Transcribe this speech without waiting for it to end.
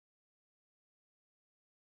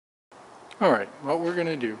Alright, what we're going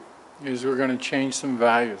to do is we're going to change some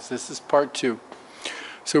values. This is part 2.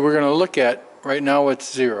 So we're going to look at, right now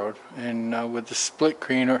it's zeroed, and with the split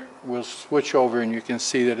screen we'll switch over and you can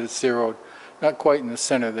see that it's zeroed, not quite in the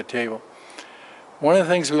center of the table. One of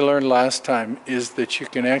the things we learned last time is that you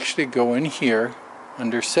can actually go in here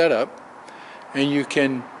under setup and you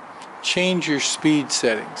can change your speed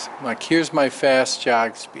settings. Like here's my fast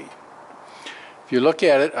jog speed. If you look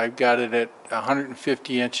at it, I've got it at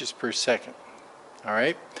 150 inches per second.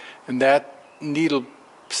 Alright? And that needle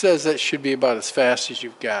says that should be about as fast as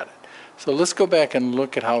you've got it. So let's go back and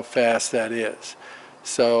look at how fast that is.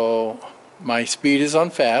 So my speed is on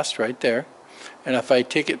fast right there. And if I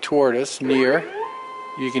take it toward us, near,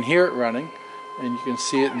 you can hear it running. And you can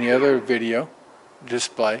see it in the other video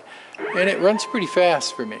display. And it runs pretty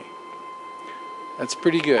fast for me. That's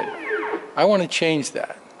pretty good. I want to change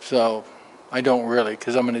that. So I don't really,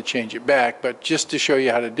 because I'm going to change it back, but just to show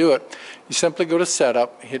you how to do it, you simply go to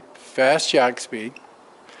setup, hit fast jog speed,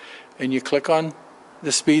 and you click on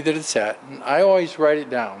the speed that it's at. And I always write it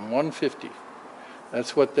down, 150.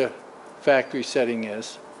 That's what the factory setting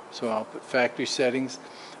is. So I'll put factory settings,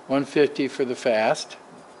 150 for the fast.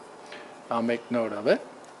 I'll make note of it.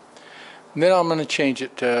 And then I'm going to change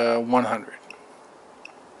it to 100.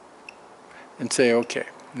 And say OK.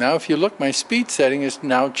 Now if you look, my speed setting is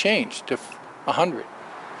now changed to 100.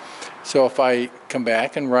 So if I come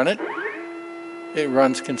back and run it, it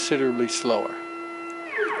runs considerably slower.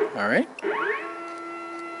 Alright?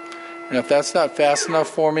 And if that's not fast enough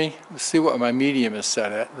for me, let's see what my medium is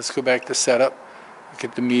set at. Let's go back to setup. Look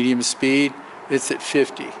at the medium speed. It's at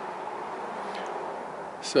 50.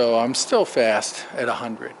 So I'm still fast at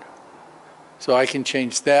 100. So I can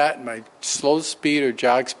change that. My slow speed or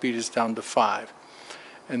jog speed is down to 5.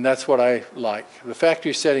 And that's what I like. The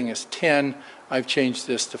factory setting is 10. I've changed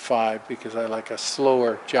this to 5 because I like a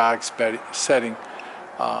slower jog setting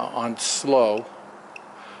on slow.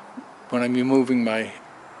 When I'm moving my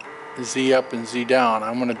Z up and Z down,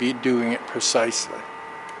 I'm going to be doing it precisely.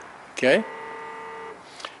 Okay?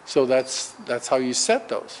 So that's how you set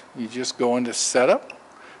those. You just go into setup,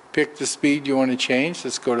 pick the speed you want to change.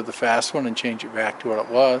 Let's go to the fast one and change it back to what it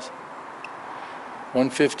was.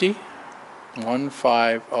 150.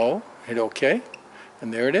 150, hit OK,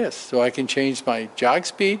 and there it is. So I can change my jog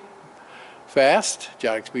speed fast,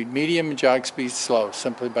 jog speed medium, and jog speed slow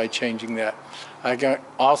simply by changing that. I can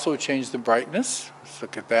also change the brightness. Let's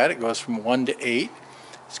look at that. It goes from 1 to 8.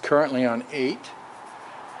 It's currently on 8.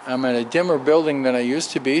 I'm in a dimmer building than I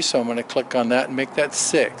used to be, so I'm going to click on that and make that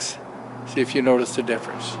 6. See if you notice the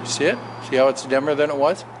difference. You see it? See how it's dimmer than it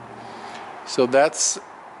was? So that's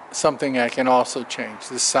something I can also change.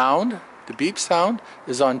 The sound. The beep sound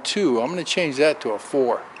is on 2. I'm going to change that to a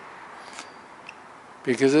 4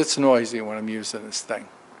 because it's noisy when I'm using this thing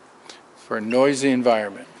for a noisy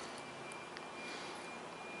environment.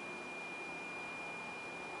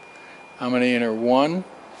 I'm going to enter 1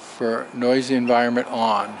 for noisy environment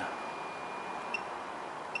on.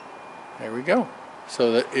 There we go.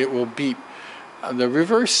 So that it will beep. The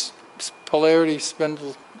reverse polarity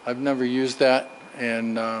spindle, I've never used that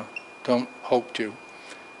and don't hope to.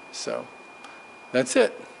 So that's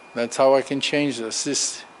it. That's how I can change this.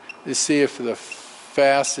 Let's see if the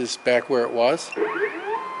fast is back where it was.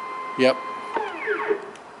 Yep.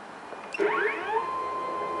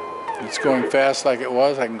 It's going fast like it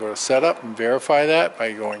was. I can go to setup and verify that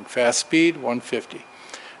by going fast speed 150.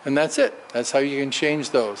 And that's it. That's how you can change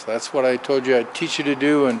those. That's what I told you I'd teach you to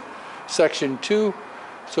do in section 2.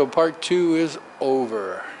 So part 2 is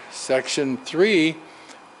over. Section 3,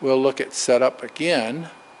 we'll look at setup again.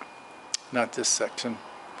 Not this section,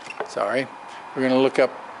 sorry. We're going to look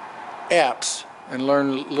up apps and learn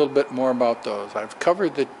a little bit more about those. I've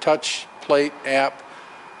covered the touch plate app.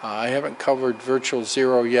 I haven't covered Virtual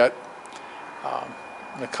Zero yet,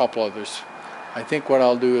 and a couple others. I think what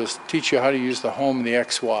I'll do is teach you how to use the home and the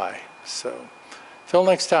XY. So, till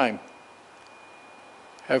next time,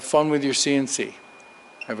 have fun with your CNC.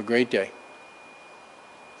 Have a great day.